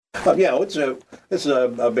Yeah, it's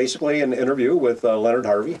basically an interview with Leonard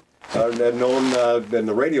Harvey, known in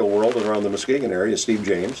the radio world and around the Muskegon area. Steve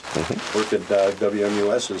James worked at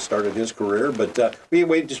WMUS and started his career, but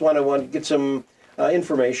we just want to get some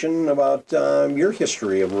information about your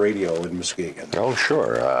history of radio in Muskegon. Oh,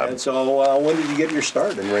 sure. And so when did you get your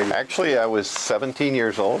start in radio? Actually, I was 17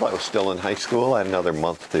 years old. I was still in high school. I had another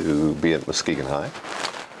month to be at Muskegon High.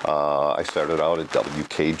 I started out at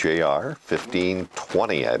WKJR,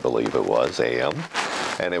 1520, I believe it was, AM.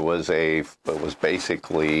 And it was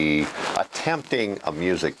basically attempting a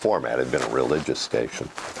music format. It had been a religious station,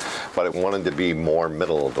 but it wanted to be more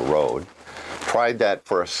middle of the road. Tried that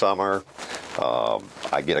for a summer.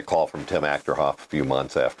 I get a call from Tim Achterhoff a few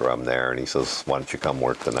months after I'm there, and he says, why don't you come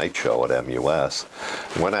work the night show at MUS?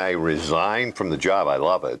 When I resigned from the job, I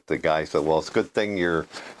love it, the guy said, well, it's a good thing you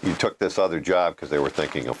took this other job because they were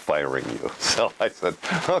thinking of firing you. So I said,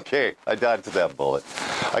 okay, I dodged that bullet.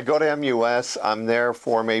 I go to MUS. I'm there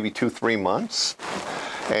for maybe 2-3 months.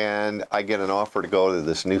 And I get an offer to go to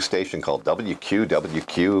this new station called WQ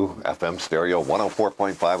FM stereo,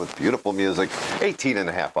 104.5 with beautiful music, 18 and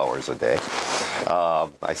a half hours a day.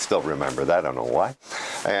 I still remember that, I don't know why.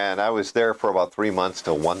 And I was there for about 3 months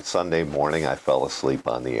till one Sunday morning I fell asleep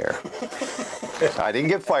on the air. I didn't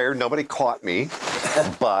get fired, nobody caught me,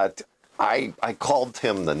 but I called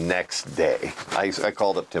Tim the next day. I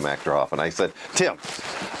called up Tim Achterhoff and I said, Tim,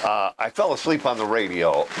 I fell asleep on the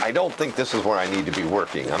radio. I don't think this is where I need to be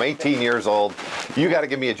working. I'm 18 years old. You got to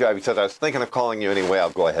give me a job. He said, I was thinking of calling you anyway.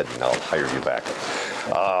 I'll go ahead and I'll hire you back.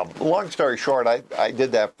 Long story short, I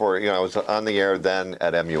did that for, I was on the air then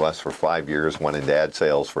at MUS for 5 years, went into ad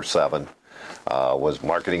sales for 7. Was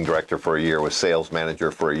marketing director for a year, was sales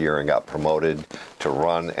manager for a year, and got promoted to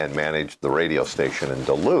run and manage the radio station in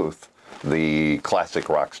Duluth, the classic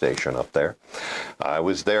rock station up there. I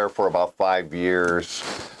was there for about 5 years,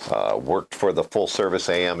 worked for the full-service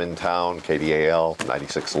AM in town, KDAL,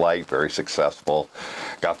 96 Light, very successful.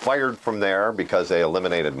 Got fired from there because they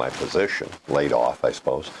eliminated my position, laid off, I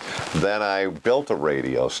suppose. Then I built a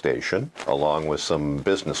radio station along with some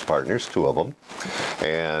business partners, 2 of them,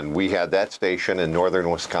 and we had that station in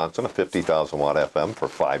northern Wisconsin, a 50,000-watt FM for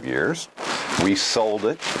 5 years. We sold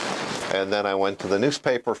it. And then I went to the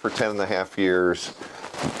newspaper for 10 and a half years,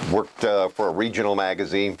 worked for a regional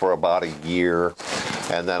magazine for about a year,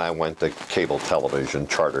 and then I went to cable television,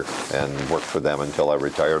 Charter, and worked for them until I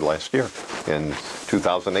retired last year in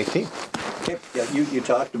 2018. Okay. Yeah, you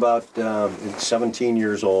talked about 17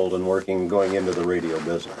 years old and going into the radio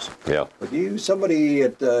business. Yeah. But somebody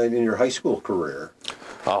in your high school career,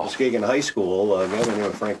 Muskegon High School, a guy by the name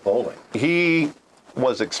of Frank Poling. He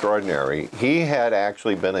was extraordinary. He had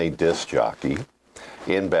actually been a disc jockey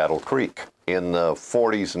in Battle Creek in the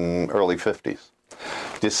 40s and early 50s.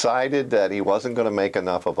 Decided that he wasn't going to make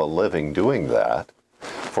enough of a living doing that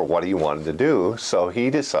for what he wanted to do, so he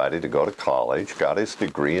decided to go to college, got his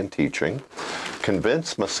degree in teaching,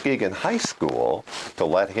 convinced Muskegon High School to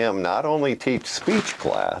let him not only teach speech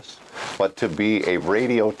class, but to be a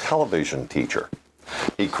radio television teacher.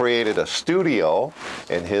 He created a studio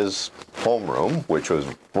in his homeroom, which was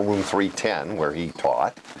room 310, where he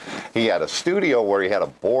taught. He had a studio where he had a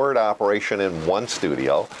board operation in one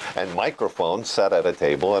studio and microphones set at a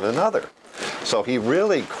table in another. So he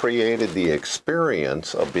really created the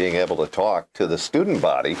experience of being able to talk to the student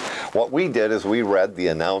body. What we did is we read the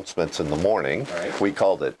announcements in the morning. Right. We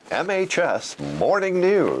called it MHS Morning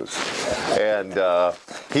News. And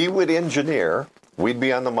he would engineer. We'd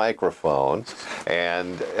be on the microphone,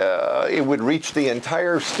 and it would reach the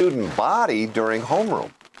entire student body during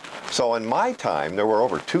homeroom. So in my time, there were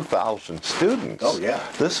over 2,000 students. Oh, yeah.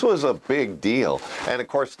 This was a big deal. And, of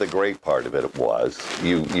course, the great part of it was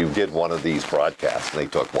you did one of these broadcasts, and they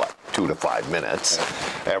took, 2 to 5 minutes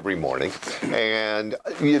every morning. And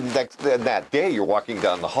that day, you're walking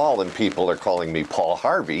down the hall, and people are calling me Paul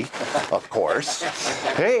Harvey, of course.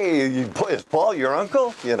 Hey, is Paul your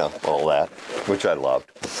uncle? All that, which I loved.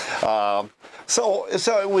 So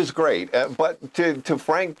it was great. But to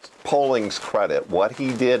Frank Poling's credit, what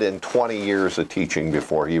he did in 20 years of teaching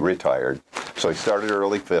before he retired, so he started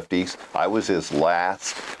early 50s. I was his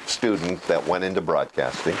last student that went into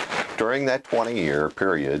broadcasting. During that 20-year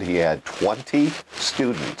period, he had 20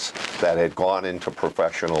 students that had gone into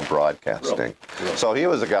professional broadcasting. Really? So he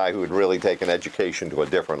was a guy who had really taken education to a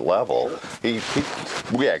different level.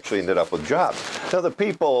 We actually ended up with jobs. Now, the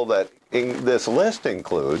people that this list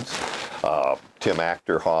includes Tim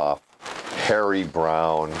Achterhoff, Harry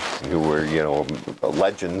Brown, who were,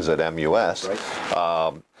 legends at MUS.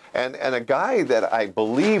 Right. And a guy that I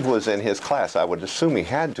believe was in his class, I would assume he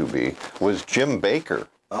had to be, was Jim Baker,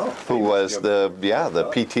 who was the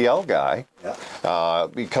PTL guy. Yeah.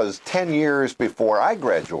 Because 10 years before I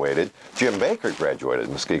graduated, Jim Baker graduated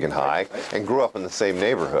Muskegon High and grew up in the same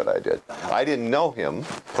neighborhood I did. I didn't know him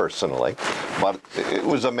personally, but it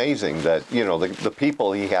was amazing that, the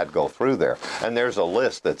people he had go through there. And there's a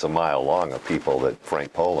list that's a mile long of people that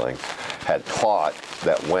Frank Poling had taught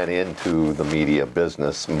that went into the media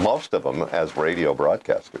business, most of them as radio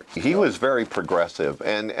broadcasters. He was very progressive,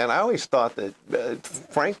 and I always thought that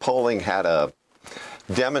Frank Poling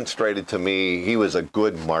demonstrated to me he was a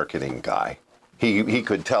good marketing guy. He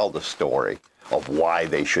could tell the story of why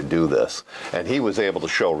they should do this, and he was able to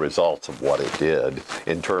show results of what it did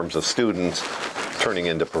in terms of students turning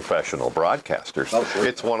into professional broadcasters. Oh, sure.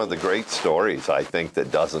 It's one of the great stories, I think,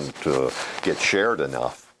 that doesn't get shared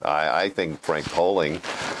enough. I think Frank Poling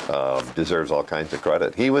deserves all kinds of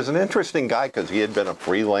credit. He was an interesting guy because he had been a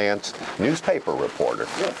freelance newspaper reporter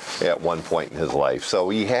at one point in his life. So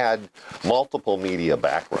he had multiple media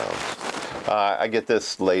backgrounds. I get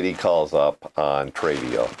this lady calls up on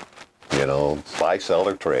Tradio, buy, sell,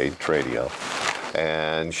 or trade, Tradio.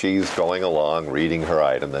 And she's going along reading her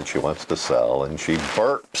item that she wants to sell, and she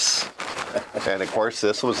burps. And, of course,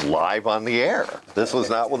 this was live on the air. This was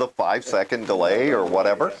not with a 5-second delay or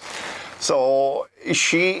whatever. So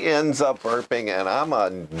she ends up burping, and I'm a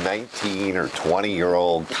 19 or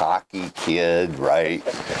 20-year-old cocky kid, right?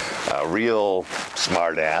 A real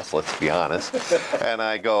smart ass, let's be honest. And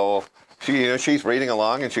I go, she's reading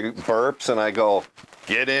along, and she burps, and I go,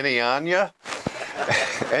 "Get any on ya?"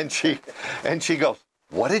 And she goes,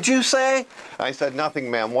 "What did you say?" I said, "Nothing,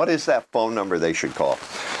 ma'am. What is that phone number they should call?"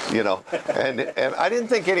 And I didn't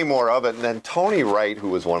think any more of it. And then Tony Wright, who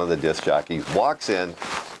was one of the disc jockeys, walks in,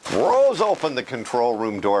 throws open the control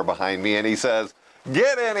room door behind me, and he says,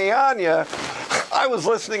 "Get any on ya?" I was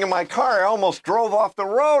listening in my car. I almost drove off the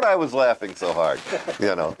road. I was laughing so hard,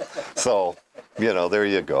 So, there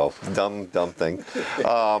you go. Dumb thing.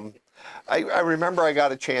 I remember I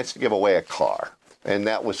got a chance to give away a car. And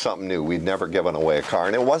that was something new. We'd never given away a car.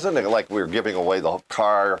 And it wasn't like we were giving away the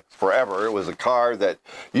car forever. It was a car that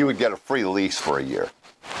you would get a free lease for a year.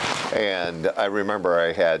 And I remember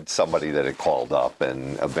I had somebody that had called up,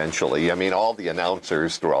 and eventually, all the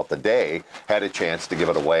announcers throughout the day had a chance to give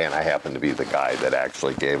it away, and I happened to be the guy that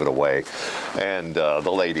actually gave it away. And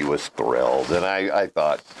the lady was thrilled. And I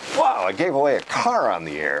thought, wow, I gave away a car on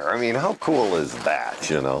the air. How cool is that,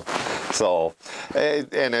 So,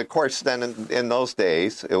 and of course, then in those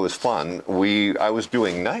days, it was fun. I was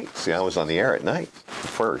doing nights. I was on the air at night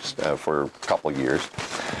first for a couple years.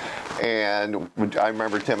 And I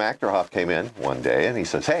remember Tim Achterhoff came in one day, and he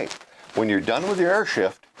says, "Hey, when you're done with your air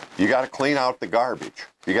shift, you got to clean out the garbage.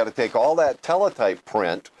 You got to take all that teletype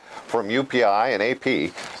print from UPI and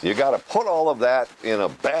AP. You got to put all of that in a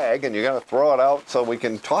bag, and you got to throw it out so we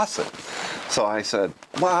can toss it." So I said,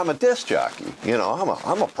 "Well, I'm a disc jockey.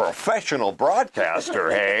 I'm a professional broadcaster,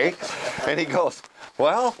 hey?" And he goes,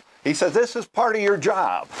 "Well," he says, "this is part of your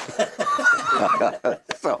job."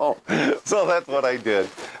 So that's what I did.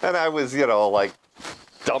 And I was, like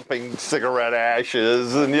dumping cigarette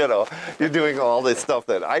ashes and, you're doing all this stuff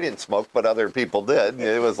that I didn't smoke, but other people did. And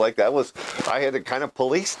it was like I had to kind of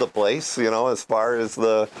police the place, as far as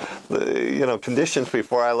the conditions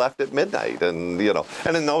before I left at midnight. And,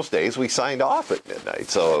 and in those days we signed off at midnight.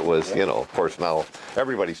 So it was, of course now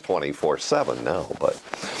everybody's 24/7 now, but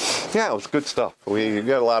yeah, it was good stuff. We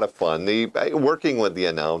got a lot of fun. Working with the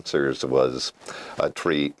announcers was a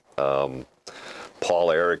treat.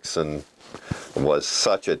 Paul Erickson was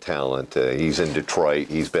such a talent. He's in Detroit.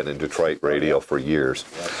 He's been in Detroit radio for years.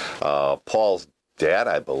 Paul's dad,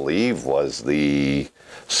 I believe, was the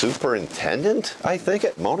superintendent, I think,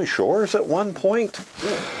 at Mona Shores at one point.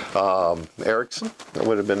 Erickson, that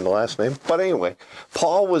would have been the last name. But anyway,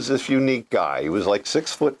 Paul was this unique guy. He was like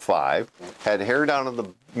 6'5", had hair down in the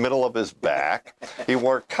middle of his back. He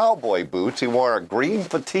wore cowboy boots. He wore a green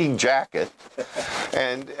fatigue jacket,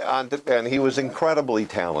 and he was incredibly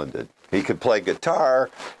talented. He could play guitar.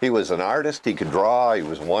 He was an artist. He could draw. He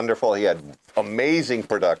was wonderful. He had amazing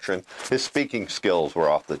production. His speaking skills were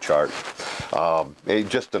off the chart.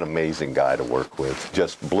 Just an amazing guy to work with.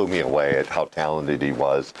 Just blew me away at how talented he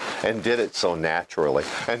was and did it so naturally.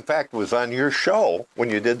 In fact, was on your show when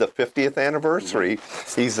you did the 50th anniversary.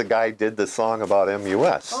 He's the guy who did the song about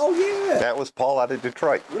MUS. Oh, yeah. That was Paul out of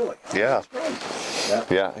Detroit. Really? Yeah. That's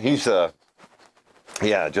great. Yeah, he's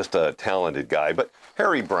just a talented guy. But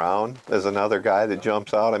Harry Brown is another guy that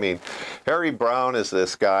jumps out. I mean, Harry Brown is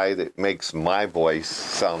this guy that makes my voice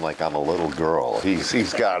sound like I'm a little girl.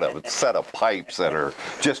 He's got a set of pipes that are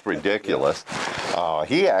just ridiculous.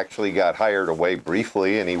 He actually got hired away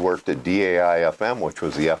briefly, and he worked at DAI-FM, which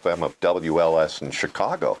was the FM of WLS in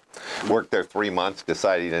Chicago. Worked there 3 months,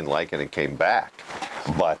 decided he didn't like it, and came back.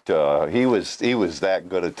 But he was that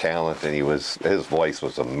good a talent, and his voice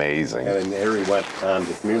was amazing. And Harry went on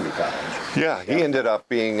to community college. Yeah, he ended up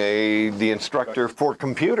being the instructor for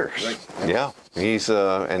computers. Right. Yeah, he's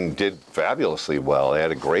and did fabulously well. He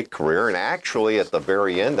had a great career, and actually at the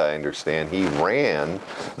very end, I understand, he ran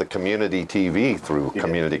the community TV through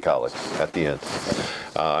community college at the end.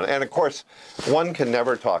 And of course, one can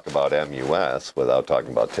never talk about MUS without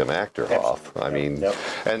talking about Tim Achterhoff. I mean,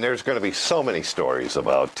 and there's going to be so many stories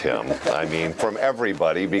about Tim. I mean, from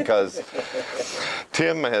everybody, because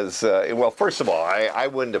Tim has, well, first of all, I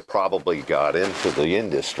wouldn't have probably got into the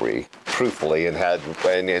industry, truthfully, and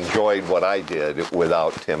enjoyed what I did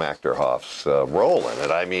without Tim Achterhoff's role in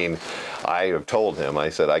it. I mean, I have told him, I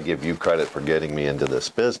said, I give you credit for getting me into this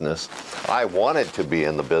business. I wanted to be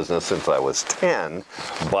in the business since I was 10,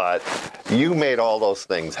 but you made all those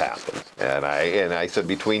things happen. And I said,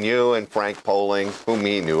 between you and Frank Poling, whom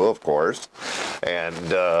he knew, of course, and,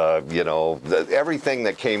 you know, everything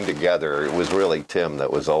that came together, it was really Tim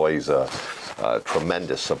that was always a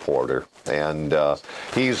tremendous supporter. And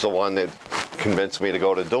he's the one that convinced me to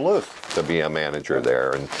go to Duluth to be a manager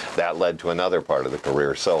there, and that led to another part of the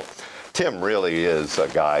career. So Tim really is a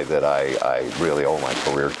guy that I really owe my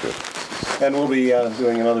career to. And we'll be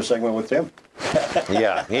doing another segment with Tim.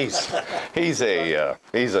 Yeah, he's a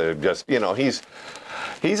just, you know, he's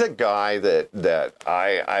a guy that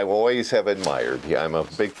I always have admired. I'm a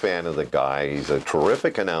big fan of the guy. He's a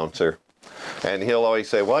terrific announcer. And he'll always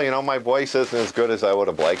say, well, you know, my voice isn't as good as I would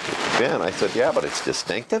have liked it to be. I said, yeah, but it's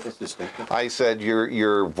distinctive. It's distinctive. I said,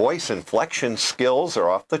 your voice inflection skills are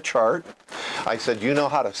off the chart. I said, you know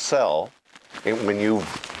how to sell when you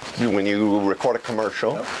record a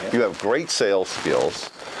commercial. You have great sales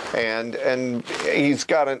skills. And he's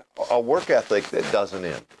got a work ethic that doesn't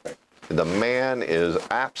end. The man is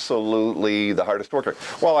absolutely the hardest worker.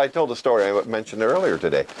 Well, I told a story I mentioned earlier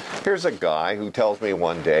today. Here's a guy who tells me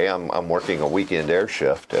one day, I'm working a weekend air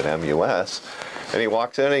shift at MUS, and he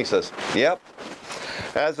walks in and he says, yep,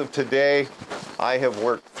 as of today, I have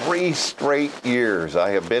worked 3 straight years. I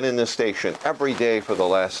have been in this station every day for the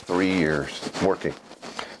last 3 years working.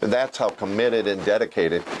 That's how committed and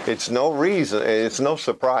dedicated. It's no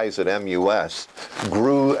surprise that MUS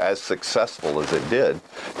grew as successful as it did.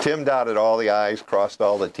 Tim dotted all the I's, crossed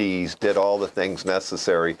all the T's, did all the things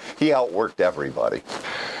necessary. He outworked everybody.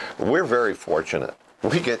 We're very fortunate.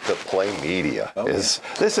 We get to play media. This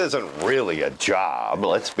isn't really a job,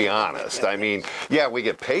 let's be honest. I mean, yeah, we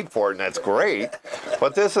get paid for it, and that's great,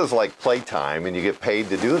 but this is like playtime, and you get paid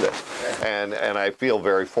to do this. And I feel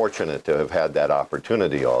very fortunate to have had that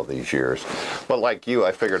opportunity all these years. But like you,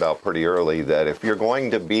 I figured out pretty early that if you're going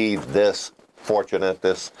to be this fortunate,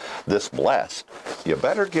 this blessed, you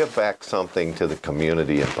better give back something to the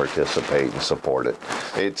community and participate and support it.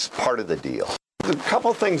 It's part of the deal. A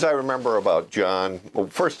couple things I remember about John. Well,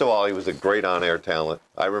 first of all, he was a great on-air talent.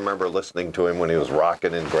 I remember listening to him when he was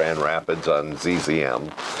rocking in Grand Rapids on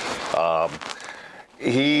ZZM.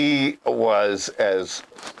 He was as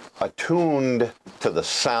attuned to the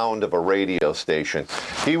sound of a radio station.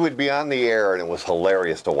 He would be on the air, and it was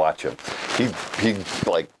hilarious to watch him. He'd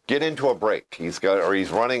like get into a break. He's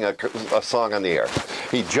running a song on the air.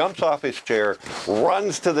 He jumps off his chair,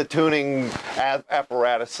 runs to the tuning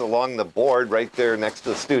apparatus along the board right there next to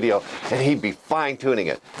the studio, and he'd be fine-tuning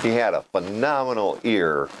it. He had a phenomenal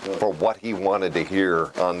ear for what he wanted to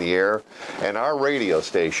hear on the air. And our radio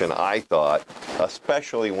station, I thought,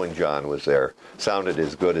 especially when John was there, sounded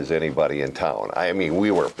as good as anybody in town. I mean,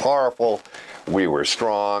 we were powerful. We were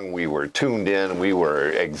strong, we were tuned in, we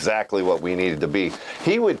were exactly what we needed to be.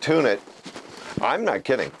 He would tune it, I'm not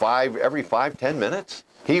kidding, every 5-10 minutes.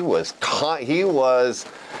 He was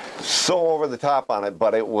so over the top on it,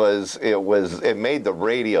 but it made the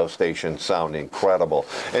radio station sound incredible.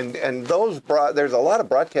 And there's a lot of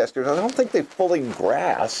broadcasters, I don't think they fully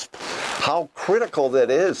grasp how critical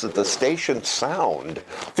that is, that the station sound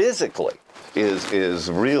physically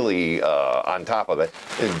is really on top of it,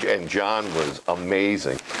 and John was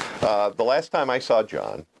amazing. The last time I saw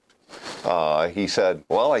John, he said,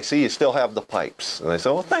 well, I see you still have the pipes. And I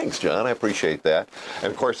said, well, thanks, John, I appreciate that.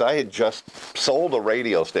 And of course, I had just sold a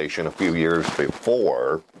radio station a few years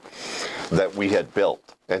before that we had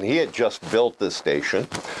built. And he had just built this station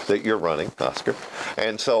that you're running, Oscar.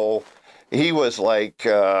 And so he was like,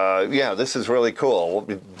 yeah, this is really cool.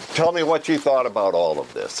 Tell me what you thought about all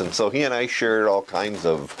of this. And so he and I shared all kinds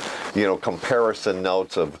of, comparison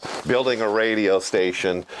notes of building a radio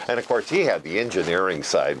station. And of course, he had the engineering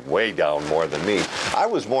side way down more than me. I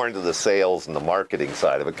was more into the sales and the marketing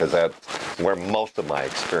side of it because that's where most of my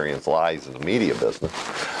experience lies in the media business.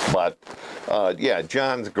 But yeah,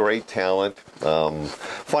 John's great talent.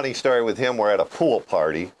 Funny story with him, we're at a pool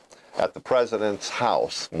party at the president's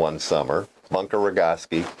house one summer, Bunker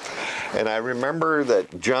Rogoski, and I remember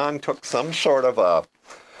that John took some sort of a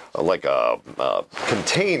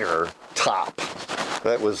container top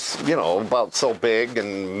that was, about so big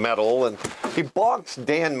and metal, and he bonks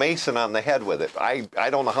Dan Mason on the head with it. I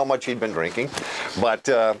don't know how much he'd been drinking, but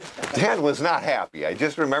Dan was not happy. I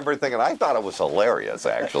just remember thinking, I thought it was hilarious,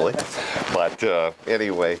 actually. But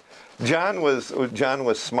anyway, John was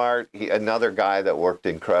smart. Another guy that worked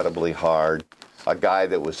incredibly hard, a guy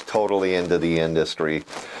that was totally into the industry.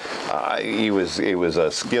 He was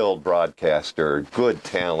a skilled broadcaster, good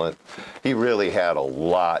talent. He really had a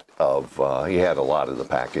lot of the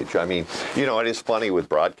package. I mean, it is funny with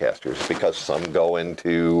broadcasters because some go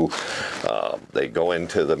into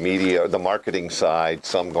the media, the marketing side,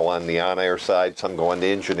 some go on the on-air side, some go into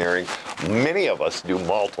engineering. Many of us do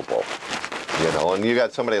multiple, and you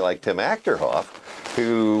got somebody like Tim Achterhoff,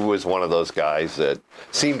 who was one of those guys that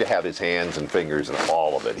seemed to have his hands and fingers in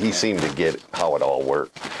all of it. He seemed to get how it all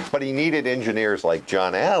worked. But he needed engineers like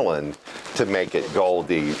John Allen to make it go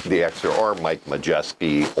the extra, or Mike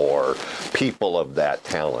Majeski, or people of that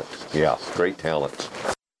talent. Yeah, great talent.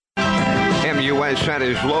 MUS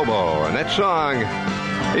Santa's Lobo, and that song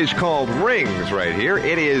is called Rings right here.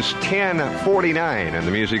 It is 10:49 on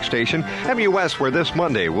the music station MUS, where this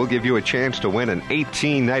Monday we'll give you a chance to win an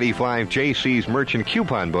 $18.95 JC's Merchant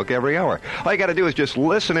Coupon book every hour. All you got to do is just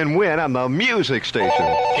listen and win on the music station.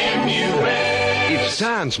 MUS. It's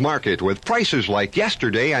Don's Market with prices like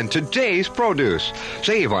yesterday on today's produce.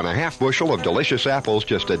 Save on a half bushel of delicious apples,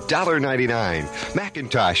 just $1.99.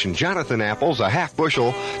 Macintosh and Jonathan apples, a half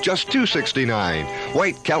bushel, just $2.69.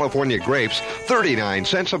 White California grapes, 39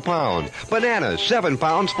 cents a pound. Bananas, 7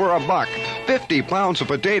 pounds for $1. 50 pounds of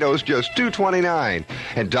potatoes, just $2.29.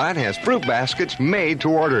 And Don has fruit baskets made to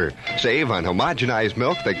order. Save on homogenized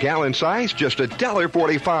milk, the gallon size, just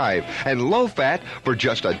 $1.45. And low fat for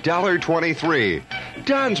just $1.23.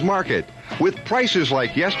 Don's Market, with prices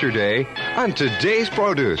like yesterday on today's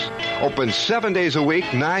produce. Open 7 days a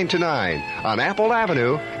week, 9 to 9, on Apple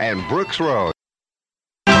Avenue and Brooks Road.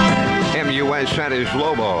 MUS Santa's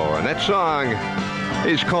Lobo, and that song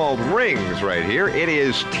is called Rings right here. It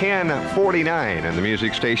is 10:49 on the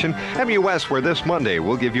music station MUS, where this Monday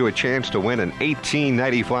we'll give you a chance to win an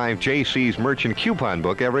 $18.95 JC's Merchant Coupon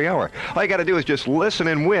book every hour. All you got to do is just listen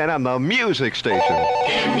and win on the music station.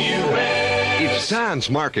 MUS. It's Don's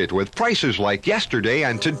Market with prices like yesterday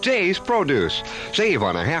on today's produce. Save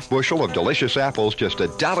on a half bushel of delicious apples, just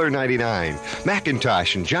 $1.99.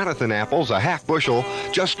 Macintosh and Jonathan apples, a half bushel,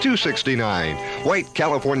 just $2.69. White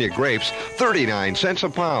California grapes, 39 cents a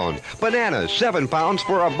pound. Bananas, 7 pounds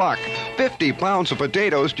for $1. 50 pounds of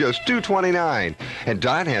potatoes, just $2.29. And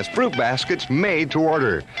Don has fruit baskets made to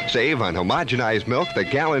order. Save on homogenized milk, the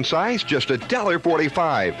gallon size, just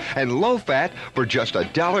 $1.45. And low fat for just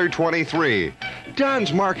 $1.23.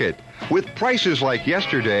 Don's Market, with prices like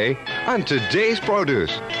yesterday on today's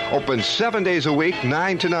produce. Open 7 days a week,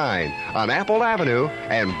 9 to 9, on Apple Avenue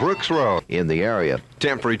and Brooks Road. In the area,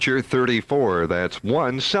 temperature 34, that's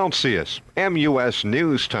 1 Celsius. MUS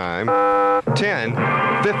News Time,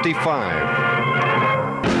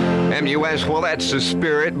 10:55. MUS, well, that's the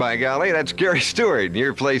spirit, by golly. That's Gary Stewart,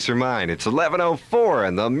 your place or mine. It's 11:04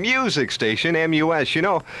 on the music station, MUS.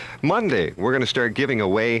 Monday, we're going to start giving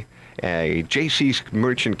away a JC's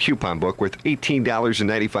Merchant Coupon book worth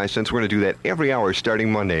 $18.95. We're going to do that every hour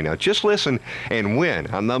starting Monday. Now, just listen and win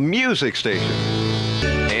on the music station.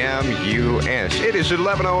 MUS. It is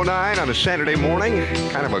 11:09 on a Saturday morning.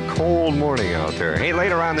 Kind of a cold morning out there. Hey,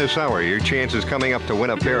 later on this hour, your chance is coming up to win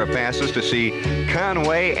a pair of passes to see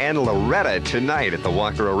Conway and Loretta tonight at the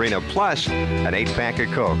Walker Arena, plus an 8-pack of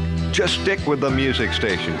Coke. Just stick with the music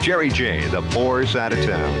station. Jerry J., the poor side of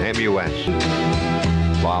town. MUS.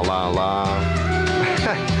 La la la.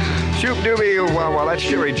 Shoop doobie, well, that's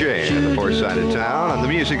Jerry J. at the poor side of town on the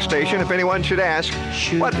music station. If anyone should ask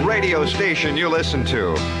what radio station you listen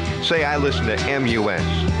to, say I listen to MUS,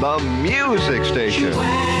 the music station.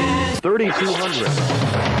 3200.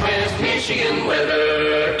 West Michigan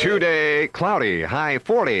weather. Today, cloudy, high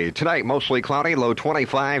 40. Tonight, mostly cloudy, low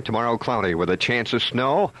 25. Tomorrow, cloudy with a chance of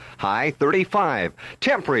snow, high 35.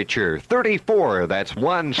 Temperature, 34. That's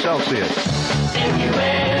 1 Celsius.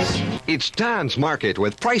 MUS. It's Don's Market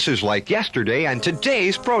with prices like yesterday on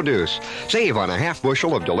today's produce. Save on a half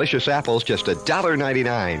bushel of delicious apples, just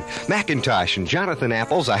 $1.99. McIntosh and Jonathan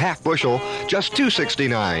apples, a half bushel, just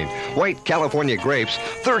 $2.69. White California grapes,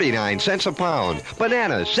 39 cents a pound.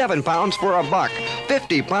 Bananas, 7 pounds for $1.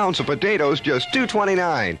 50 pounds of potatoes, just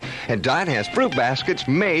 $2.29. And Don has fruit baskets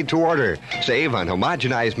made to order. Save on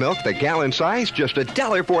homogenized milk, the gallon size, just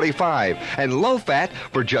 $1.45. And low fat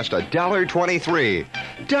for just $1.23.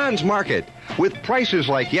 Don's Market, with prices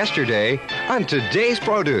like yesterday on today's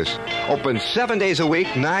produce. Open 7 days a week,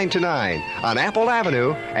 9 to 9, on Apple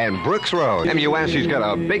Avenue and Brooks Road. MUS, he's got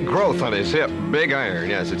a big growth on his hip. Big iron,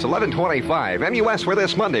 yes. It's 11:25. MUS, where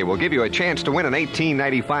this Monday will give you a chance to win an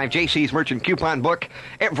 $18.95 JC's Merchant Coupon book.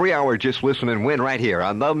 Every hour, just listen and win right here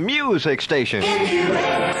on the Music Station.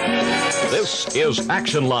 This is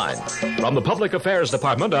Action Line from the Public Affairs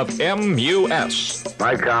Department of MUS.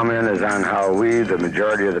 My comment is on how we, the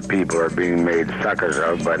majority of the people, are being made suckers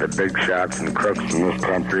of by the big shots and crooks in this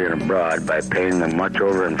country and abroad by paying the much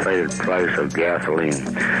overinflated price of gasoline.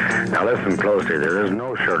 Now listen closely, there is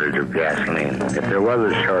no shortage of gasoline. If there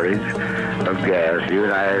was a shortage of gas, you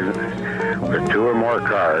and I, with 2 or more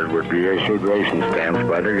cars, would be issued ration stamps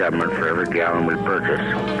by the government for every gallon we purchase.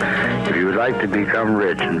 If you would like to become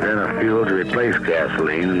rich, invent a fuel to replace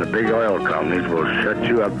gasoline, and the big oil companies will shut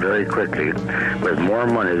you up very quickly with more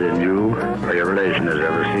money than you or your relation has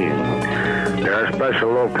ever seen. There are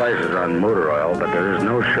special low prices on motor oil, but there is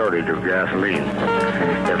no shortage of gasoline.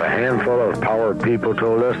 If a handful of power people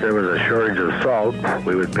told us there was a shortage of salt,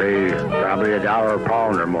 we would pay probably $1 a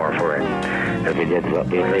pound or more for it if they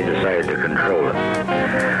decided to control it.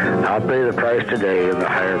 I'll pay the price today and the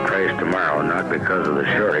higher price tomorrow, not because of the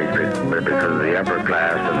shortage, but because of the upper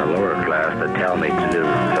class and the lower class that tell me to do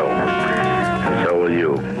so. And so will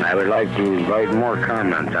you. I would like to invite more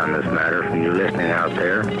comments on this matter from you listening out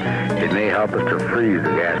there. It may help us to freeze the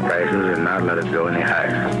gas prices and not let it go any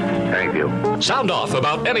higher. Thank you. Sound off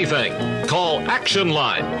about anything. Call Action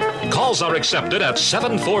Line. Calls are accepted at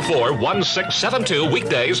 744-1672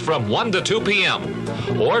 weekdays from 1 to 2 p.m.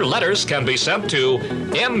 Or letters can be sent to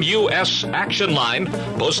MUS Action Line,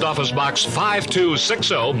 Post Office Box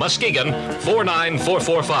 5260, Muskegon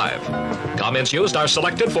 49445. Comments used are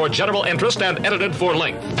selected for general interest and edited for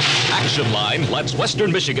length. Action Line lets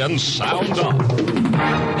Western Michigan sound off.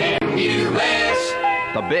 MUS.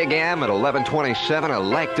 The Big M at 11:27. I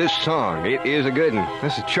like this song. It is a good one.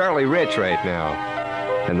 This is Charlie Rich right now.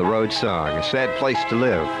 And the Road Song, A Sad Place to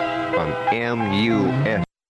Live on MUS.